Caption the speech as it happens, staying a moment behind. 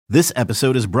This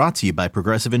episode is brought to you by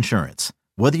Progressive Insurance.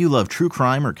 Whether you love true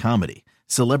crime or comedy,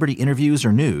 celebrity interviews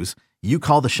or news, you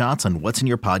call the shots on what's in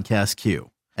your podcast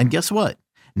queue. And guess what?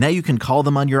 Now you can call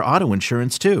them on your auto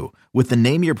insurance too with the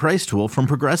Name Your Price tool from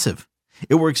Progressive.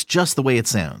 It works just the way it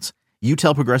sounds. You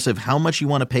tell Progressive how much you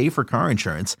want to pay for car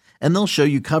insurance, and they'll show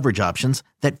you coverage options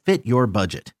that fit your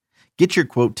budget. Get your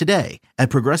quote today at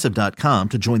Progressive.com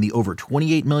to join the over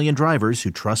 28 million drivers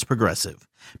who trust Progressive.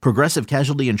 Progressive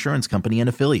Casualty Insurance Company and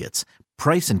Affiliates.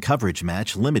 Price and coverage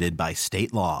match limited by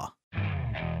state law.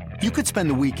 You could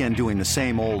spend the weekend doing the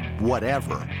same old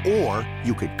whatever, or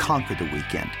you could conquer the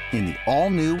weekend in the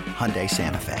all-new Hyundai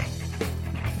Santa Fe.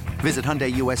 Visit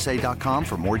HyundaiUSA.com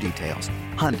for more details.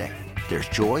 Hyundai, there's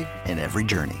joy in every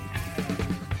journey.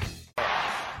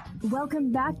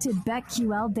 Welcome back to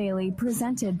BetQL Daily,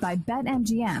 presented by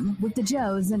BetMGM with the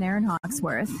Joes and Aaron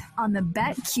Hawksworth on the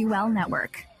BetQL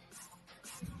Network.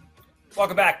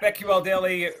 Welcome back. BetQL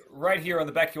Daily right here on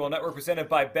the BetQL Network, presented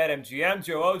by BetMGM.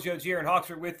 Joe Ojo, Aaron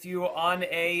Hawksworth with you on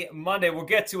a Monday. We'll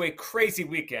get to a crazy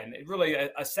weekend. Really,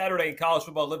 a Saturday in college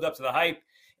football lived up to the hype.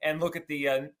 And look at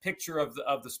the picture of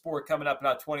the sport coming up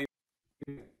about 20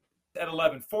 at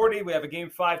 11:40. We have a Game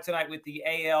 5 tonight with the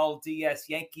ALDS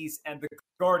Yankees and the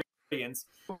Guardians.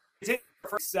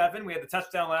 First 7. We had the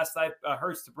touchdown last night,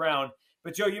 Hurts to Brown.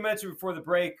 But, Joe, you mentioned before the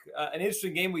break an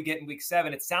interesting game we get in Week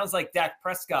 7. It sounds like Dak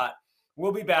Prescott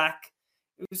will be back.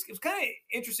 It was kind of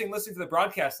interesting listening to the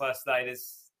broadcast last night.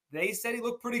 As they said he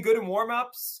looked pretty good in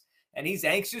warm-ups, and he's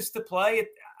anxious to play.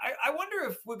 I wonder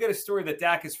if we'll get a story that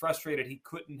Dak is frustrated he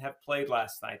couldn't have played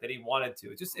last night, that he wanted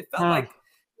to. It felt like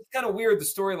it's kind of weird, the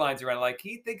storylines around. Like,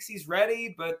 he thinks he's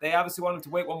ready, but they obviously want him to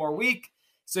wait one more week.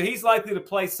 So he's likely to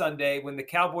play Sunday when the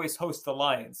Cowboys host the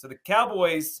Lions. So the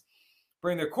Cowboys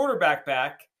bring their quarterback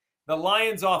back, the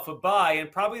Lions off a bye,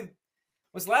 and probably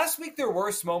 – was last week their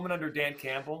worst moment under Dan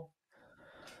Campbell?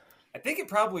 I think it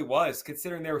probably was,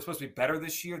 considering they were supposed to be better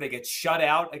this year. They get shut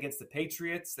out against the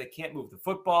Patriots. They can't move the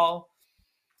football.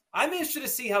 I'm interested to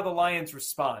see how the Lions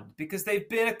respond, because they've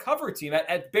been a cover team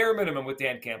at bare minimum with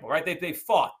Dan Campbell, right? They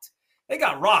fought. They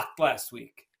got rocked last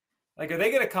week. Like, are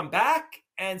they going to come back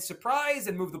and surprise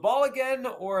and move the ball again,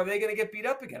 or are they going to get beat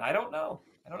up again? I don't know.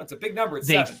 It's a big number. It's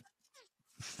 7.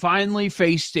 Finally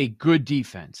faced a good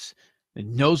defense that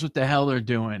knows what the hell they're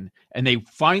doing, and they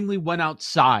finally went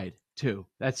outside too.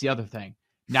 That's the other thing.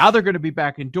 Now they're going to be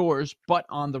back indoors, but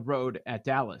on the road at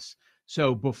Dallas.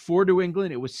 So before New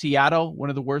England, it was Seattle, one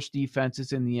of the worst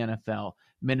defenses in the NFL.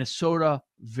 Minnesota,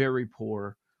 very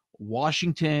poor.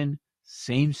 Washington,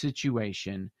 same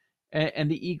situation.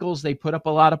 And the Eagles, they put up a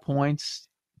lot of points.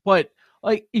 But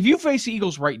like, if you face the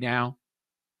Eagles right now,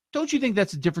 don't you think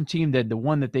that's a different team than the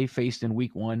one that they faced in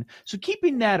Week 1? So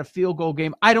keeping that a field goal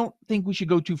game, I don't think we should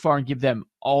go too far and give them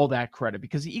all that credit,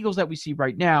 because the Eagles that we see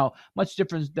right now, much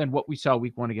different than what we saw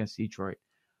Week 1 against Detroit.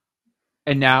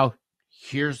 And now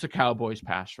here's the Cowboys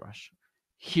pass rush.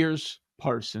 Here's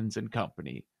Parsons and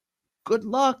company. Good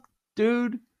luck,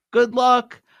 dude. Good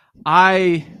luck.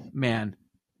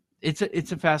 It's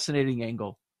a fascinating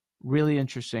angle. Really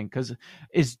interesting, because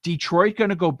is Detroit going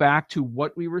to go back to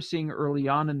what we were seeing early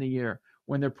on in the year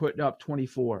when they're putting up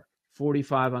 24,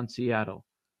 45 on Seattle,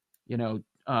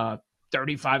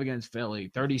 35 against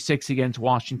Philly, 36 against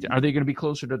Washington? Are they going to be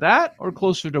closer to that, or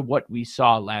closer to what we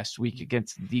saw last week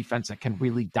against the defense that can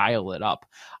really dial it up?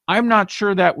 I'm not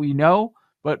sure that we know,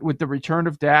 but with the return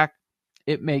of Dak,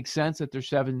 it makes sense that they're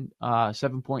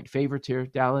 7-point favorites here.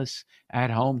 Dallas at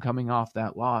home, coming off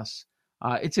that loss.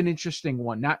 It's an interesting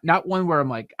one. Not one where I'm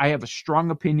like, I have a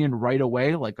strong opinion right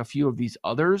away, like a few of these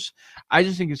others. I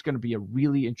just think it's going to be a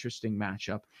really interesting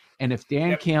matchup. And if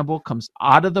Dan Campbell comes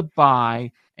out of the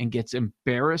bye and gets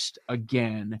embarrassed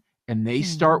again, and they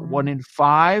start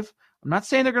 1-5, I'm not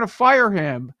saying they're going to fire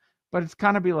him, but it's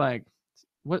kind of be like,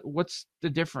 what's the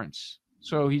difference?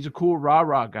 So he's a cool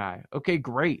rah-rah guy. Okay,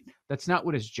 great. That's not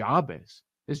what his job is.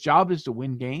 His job is to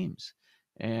win games.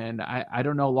 And I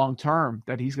don't know long-term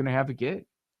that he's going to have a gig.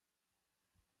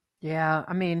 Yeah,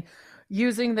 I mean,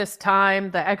 using this time,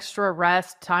 the extra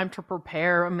rest, time to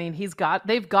prepare, I mean,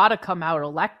 they've got to come out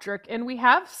electric. And we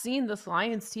have seen this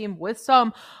Lions team with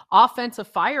some offensive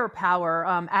firepower,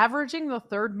 averaging the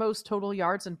 3rd most total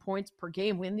yards and points per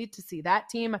game. We need to see that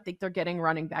team. I think they're getting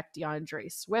running back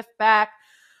DeAndre Swift back.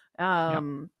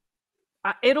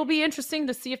 It'll be interesting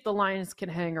to see if the Lions can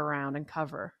hang around and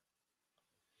cover.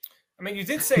 I mean, you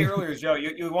did say earlier, Joe,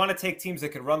 you want to take teams that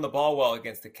can run the ball well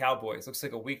against the Cowboys. Looks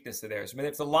like a weakness of theirs. I mean,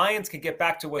 if the Lions can get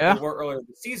back to what they were earlier in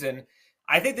the season,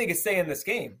 I think they could stay in this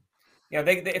game. If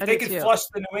they could flush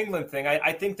the New England thing,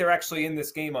 I think they're actually in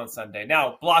this game on Sunday.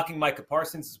 Now, blocking Micah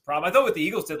Parsons is a problem. I thought what the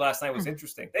Eagles did last night was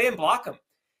interesting. They didn't block him.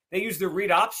 they used the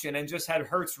read option and just had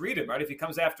Hurts read him, right? If he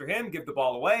comes after him, give the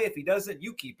ball away. If he doesn't,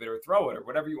 you keep it or throw it or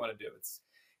whatever you want to do.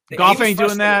 Goff ain't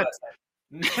doing that.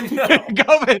 No,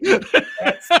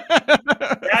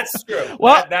 that's true.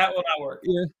 Well, that will not work.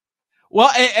 Yeah.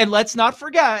 Well, and let's not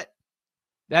forget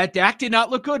that Dak did not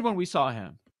look good when we saw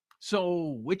him.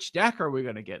 So which Dak are we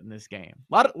going to get in this game?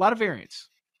 A lot of variance.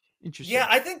 Interesting. Yeah,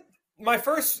 I think my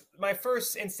first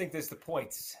instinct is the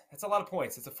points. That's a lot of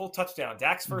points. It's a full touchdown.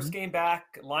 Dak's first game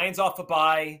back. Lions off a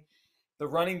bye. The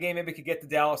running game maybe could get to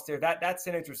Dallas there. That's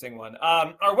an interesting one.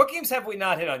 What games have we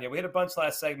not hit on yet? We hit a bunch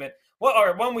last segment.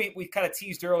 One we kind of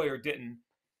teased earlier, didn't.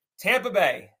 Tampa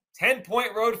Bay,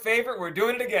 10-point road favorite. We're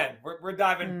doing it again. We're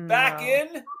diving back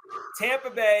in. Tampa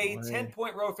Bay,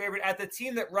 10-point road favorite at the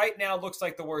team that right now looks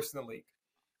like the worst in the league.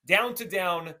 Down to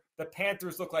down, the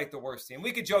Panthers look like the worst team.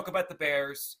 We could joke about the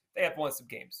Bears. They have won some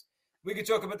games. We could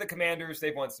joke about the Commanders.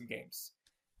 They've won some games.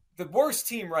 The worst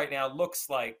team right now looks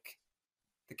like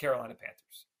the Carolina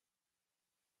Panthers.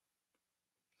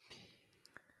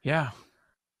 Yeah.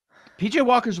 PJ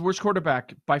Walker's the worst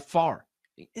quarterback by far.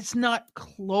 It's not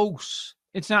close.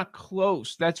 It's not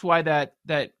close. That's why that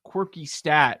quirky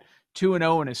stat,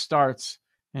 2-0 in his starts,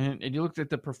 and you looked at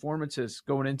the performances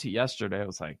going into yesterday, I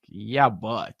was like, yeah,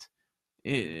 but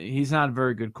he's not a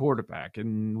very good quarterback.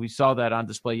 And we saw that on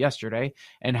display yesterday.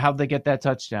 And how'd they get that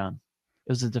touchdown?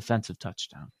 It was a defensive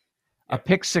touchdown. A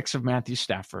pick six of Matthew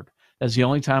Stafford. That's the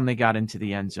only time they got into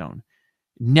the end zone.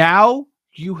 Now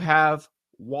you have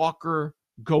Walker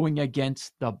going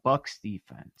against the Bucs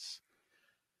defense.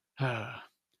 How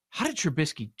did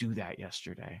Trubisky do that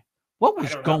yesterday? What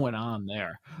was going on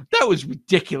there? That was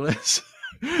ridiculous.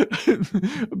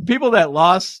 People that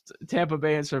lost Tampa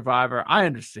Bay and Survivor, I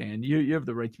understand. You have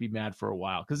the right to be mad for a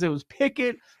while because it was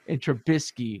Pickett and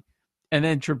Trubisky, and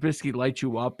then Trubisky light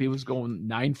you up. He was going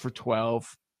 9 for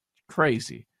 12.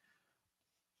 Crazy.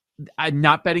 I'm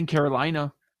not betting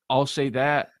Carolina. I'll say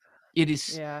that. It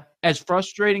is as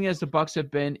frustrating as the Bucs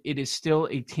have been. It is still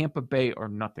a Tampa Bay or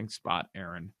nothing spot,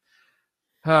 Aaron.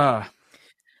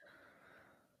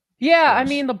 Yeah, I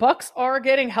mean, the Bucs are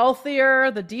getting healthier.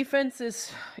 The defense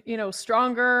is,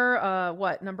 stronger.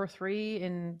 Number 3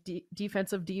 in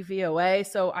defensive DVOA.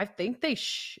 So I think they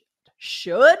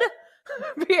should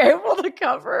be able to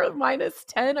cover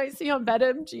 -10. I see on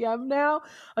BetMGM now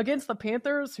against the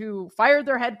Panthers, who fired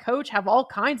their head coach, have all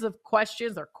kinds of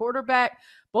questions. Their quarterback,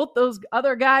 both those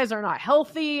other guys are not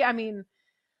healthy. I mean,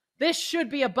 this should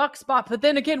be a Buck spot. But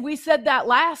then again, we said that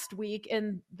last week,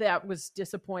 and that was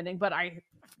disappointing. But I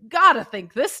gotta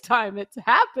think this time it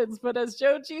happens. But as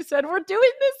Joe G said, we're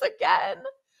doing this again.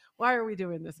 Why are we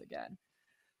doing this again?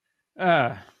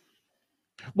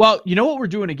 Well, you know what we're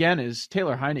doing again is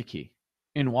Taylor Heineke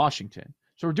in Washington.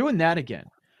 So we're doing that again.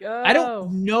 I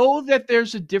don't know that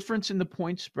there's a difference in the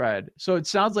point spread. So it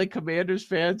sounds like Commanders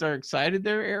fans are excited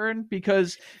there, Aaron,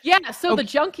 because... Yeah, so the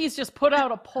Junkies just put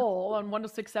out a poll on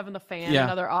 106.7 The Fan,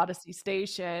 another Odyssey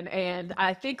station, and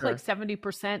I think like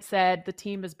 70% said the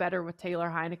team is better with Taylor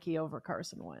Heineke over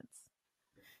Carson Wentz.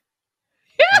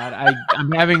 God,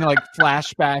 I'm having like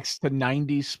flashbacks to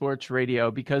 90s sports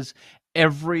radio because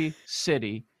every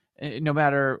city, no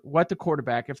matter what the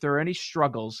quarterback, if there are any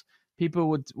struggles,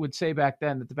 people would say back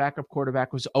then that the backup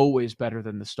quarterback was always better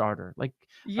than the starter. Like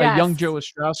a young Joe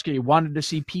Ostrowski wanted to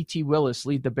see P.T. Willis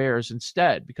lead the Bears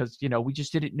instead because, we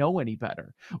just didn't know any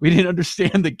better. We didn't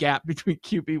understand the gap between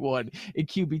QB1 and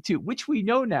QB2, which we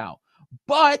know now.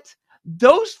 But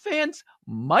those fans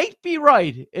might be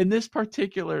right in this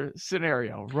particular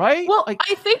scenario, right? Well,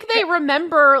 I think they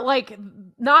remember,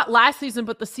 not last season,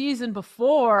 but the season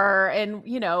before. And,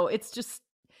 it's just,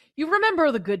 you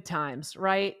remember the good times,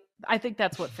 right? I think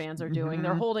that's what fans are doing. Mm-hmm.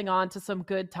 They're holding on to some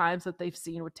good times that they've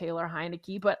seen with Taylor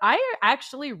Heineke. But I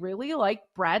actually really like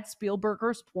Brad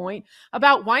Spielberger's point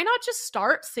about why not just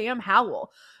start Sam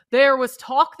Howell? There was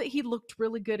talk that he looked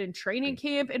really good in training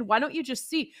camp. And why don't you just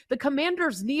see the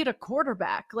Commanders need a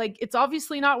quarterback? It's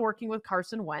obviously not working with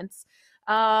Carson Wentz.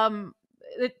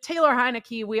 Taylor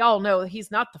Heineke, we all know he's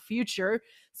not the future.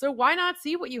 So why not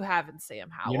see what you have in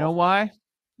Sam Howell?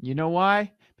 You know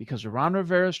why? Because Ron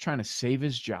Rivera is trying to save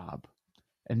his job.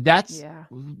 And that's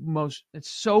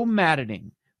it's so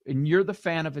maddening. And you're the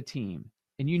fan of a team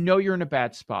and you're in a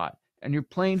bad spot and you're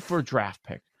playing for a draft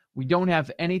pick. We don't have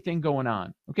anything going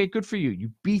on. Okay, good for you. You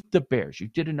beat the Bears. You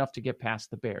did enough to get past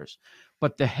the Bears.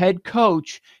 But the head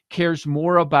coach cares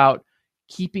more about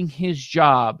keeping his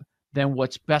job than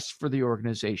what's best for the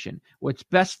organization. What's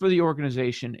best for the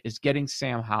organization is getting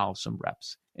Sam Howell some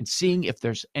reps and seeing if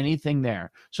there's anything there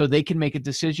so they can make a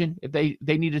decision if they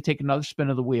need to take another spin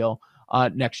of the wheel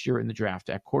next year in the draft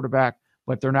at quarterback.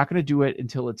 but they're not going to do it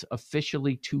until it's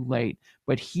officially too late.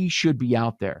 But he should be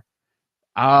out there.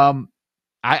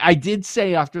 I did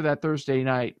say after that Thursday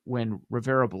night when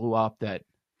Rivera blew up that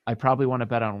I probably want to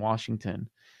bet on Washington,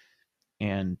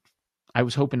 and I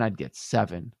was hoping I'd get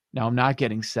 7. Now I'm not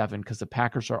getting 7 because the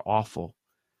Packers are awful.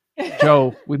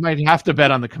 Joe, we might have to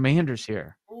bet on the Commanders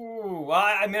here. Ooh,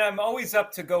 I mean, I'm always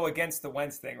up to go against the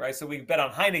Wentz thing, right? So we bet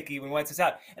on Heineke when Wentz is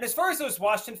out. And as far as those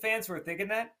Washington fans who are thinking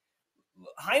that,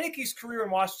 Heineke's career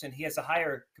in Washington, he has a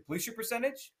higher completion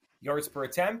percentage, yards per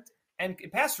attempt, and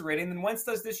passer rating than Wentz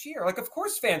does this year. Like, of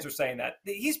course fans are saying that.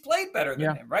 He's played better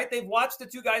than him, right? They've watched the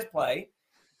two guys play,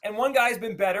 and one guy's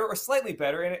been better or slightly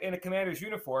better in a Commander's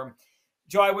uniform.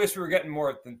 Joe, I wish we were getting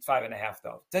more than 5.5,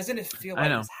 though. Doesn't it feel like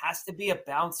this has to be a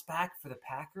bounce back for the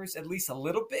Packers, at least a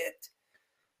little bit?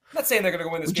 I'm not saying they're going to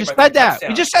win this game.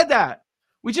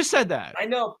 We just said that. I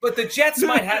know, but the Jets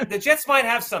might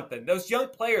have something. Those young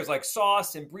players like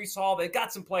Sauce and Breece Hall, they've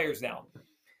got some players now.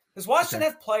 Does Washington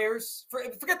have players?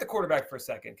 Forget the quarterback for a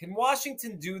second. Can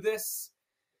Washington do this?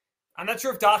 I'm not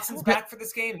sure if Dotson's back for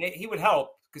this game. He would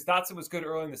help because Dotson was good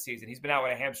early in the season. He's been out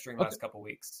with a hamstring last couple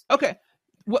weeks. Okay.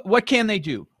 What can they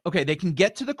do? Okay, they can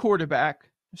get to the quarterback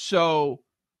so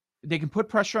they can put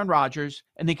pressure on Rodgers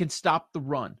and they can stop the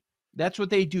run. That's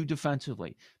what they do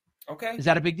defensively. Okay. Is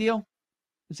that a big deal?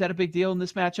 Is that a big deal in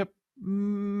this matchup?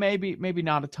 Maybe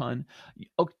not a ton.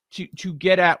 To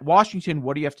get at Washington,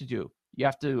 what do you have to do? You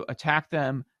have to attack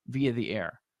them via the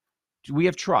air. Do we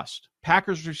have trust?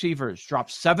 Packers receivers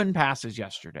dropped 7 passes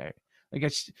yesterday.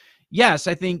 Yes,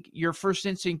 I think your first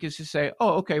instinct is to say,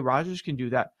 oh, okay, Rodgers can do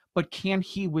that. But can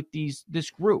he with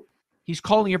this group? He's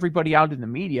calling everybody out in the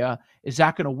media. Is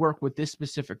that going to work with this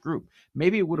specific group?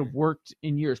 Maybe it would have worked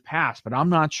in years past, but I'm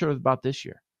not sure about this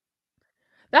year.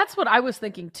 That's what I was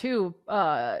thinking too,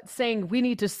 saying we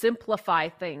need to simplify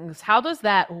things. How does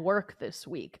that work this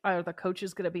week? Are the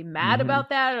coaches going to be mad about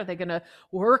that? Are they going to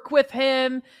work with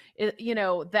him?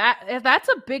 That's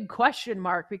a big question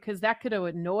mark because that could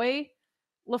annoy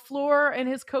LaFleur and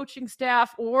his coaching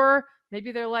staff, or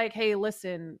maybe they're like, hey,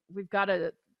 listen, we've got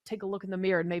to take a look in the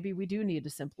mirror and maybe we do need to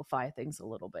simplify things a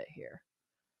little bit here.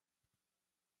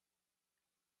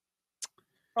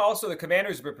 Also, the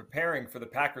Commanders have been preparing for the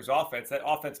Packers offense. That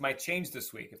offense might change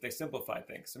this week if they simplify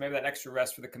things. So maybe that extra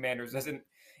rest for the Commanders isn't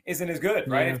as good,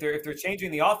 right? Yeah. If they're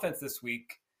changing the offense this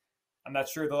week, I'm not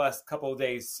sure the last couple of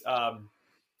days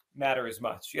matter as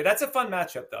much. Yeah, that's a fun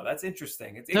matchup, though. That's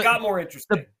interesting. It got more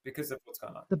interesting because of what's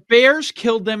going on. The Bears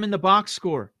killed them in the box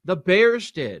score. The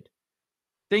Bears did.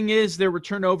 Thing is, there were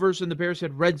turnovers, and the Bears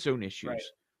had red zone issues. Right.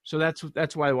 So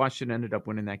that's why Washington ended up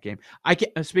winning that game.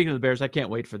 Speaking of the Bears, I can't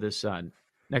wait for this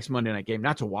next Monday night game.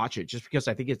 Not to watch it, just because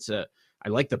I think I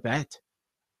like the bet.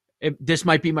 This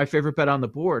might be my favorite bet on the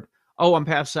board. Oh, I'm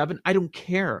past 7. I don't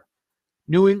care.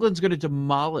 New England's going to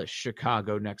demolish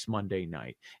Chicago next Monday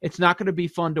night. It's not going to be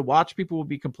fun to watch. People will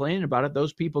be complaining about it.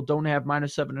 Those people don't have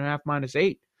 -7.5,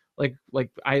 -8, like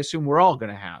I assume we're all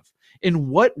going to have. In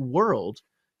what world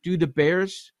do the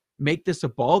Bears make this a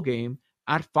ball game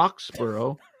at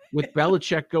Foxborough with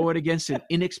Belichick going against an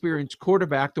inexperienced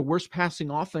quarterback, the worst passing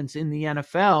offense in the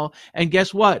NFL? And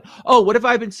guess what? Oh, what have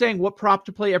I been saying? What prop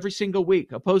to play every single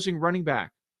week? Opposing running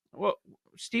back. Well,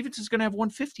 Stevenson's going to have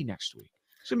 150 next week.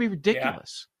 It's going to be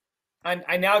ridiculous. Yeah.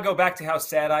 I now go back to how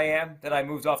sad I am that I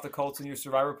moved off the Colts in your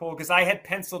Survivor pool because I had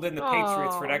penciled in the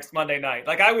Patriots for next Monday night.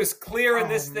 Like I was clear in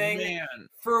this thing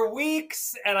for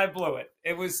weeks and I blew it.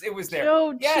 It was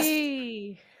there.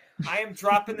 Yes, I am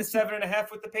dropping the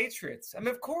 7.5 with the Patriots. I mean,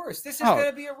 of course, this is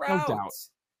going to be a rout. No doubt.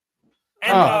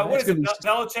 And what is it?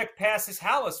 Belichick passes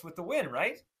Hallis with the win,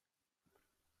 right?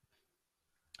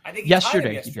 I think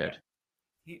yesterday he did.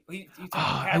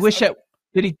 I wish that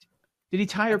did he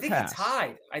tie or pass?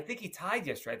 I think he tied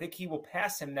yesterday. I think he will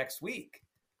pass him next week.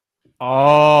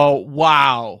 Oh,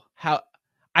 wow.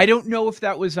 I don't know if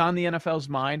that was on the NFL's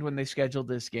mind when they scheduled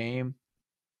this game.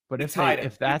 But if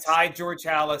that's he tied George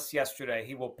Hallis yesterday,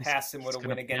 he will pass him with a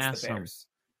win against the Bears.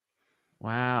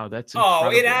 Wow, that's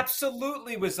incredible. It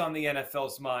absolutely was on the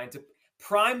NFL's mind.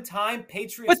 Prime time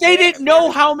Patriots. But they didn't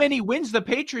know how many wins the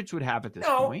Patriots would have at this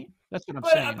point. That's what I'm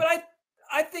saying. But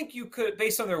I think you could,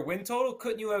 based on their win total,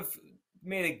 couldn't you have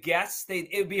made a guess? It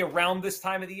would be around this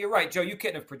time of the year, right? Joe, you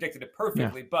couldn't have predicted it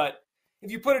perfectly, but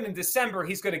if you put it in December,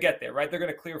 he's going to get there, right? They're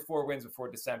going to clear 4 wins before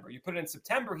December. You put it in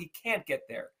September, he can't get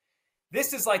there.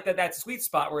 This is like that sweet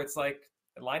spot where it's like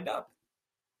it lined up.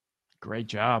 Great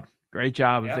job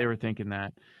if they were thinking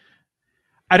that.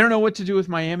 I don't know what to do with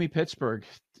Miami-Pittsburgh.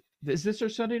 Is this our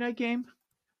Sunday night game?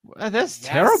 That's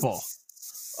terrible.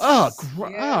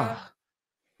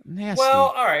 Nasty.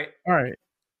 Well, all right. All right.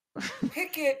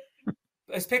 Pick it.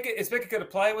 Is Pickett going to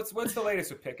play? What's the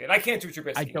latest with Pickett? I can't do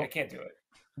Trubisky. I can't do it.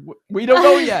 We don't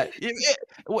know yet.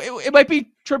 It might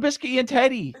be Trubisky and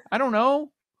Teddy. I don't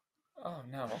know. Oh,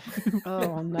 no.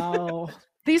 Oh, no.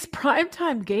 These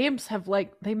primetime games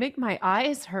they make my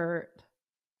eyes hurt.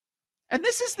 And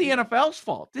this is the NFL's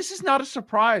fault. This is not a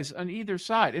surprise on either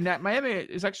side. And that Miami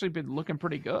has actually been looking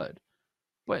pretty good.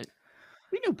 But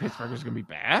we knew Pittsburgh was going to be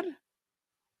bad.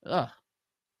 Ugh.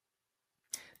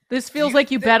 This feels like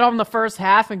you bet on the first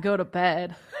half and go to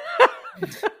bed.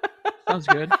 Sounds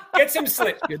good. Get some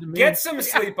sleep. Get some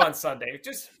sleep on Sunday.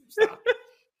 Just stop.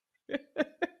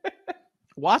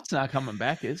 Watt's not coming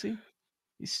back, is he?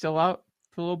 He's still out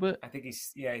for a little bit? I think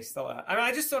he's still out. I mean,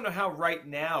 I just don't know how right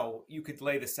now you could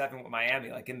lay the 7 with Miami,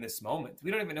 like in this moment.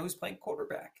 We don't even know who's playing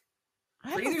quarterback.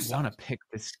 I don't want to pick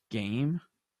this game.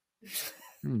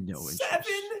 No interest. 7?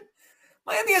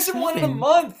 Miami hasn't won in a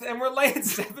month, and we're laying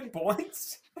 7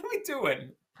 points. What are we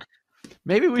doing?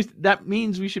 Maybe that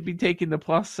means we should be taking the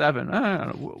 +7. I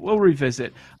don't know. We'll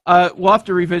revisit. We'll have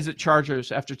to revisit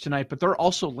Chargers after tonight, but they're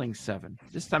also linked 7.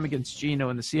 This time against Geno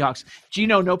and the Seahawks.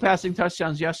 Geno, no passing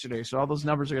touchdowns yesterday, so all those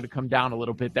numbers are going to come down a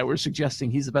little bit that we're suggesting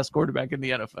he's the best quarterback in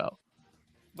the NFL.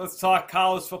 Let's talk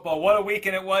college football. What a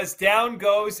weekend it was. Down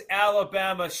goes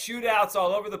Alabama. Shootouts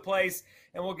all over the place,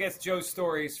 and we'll get Joe's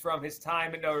stories from his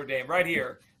time at Notre Dame right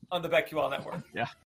here on the BetQL Network. Yeah.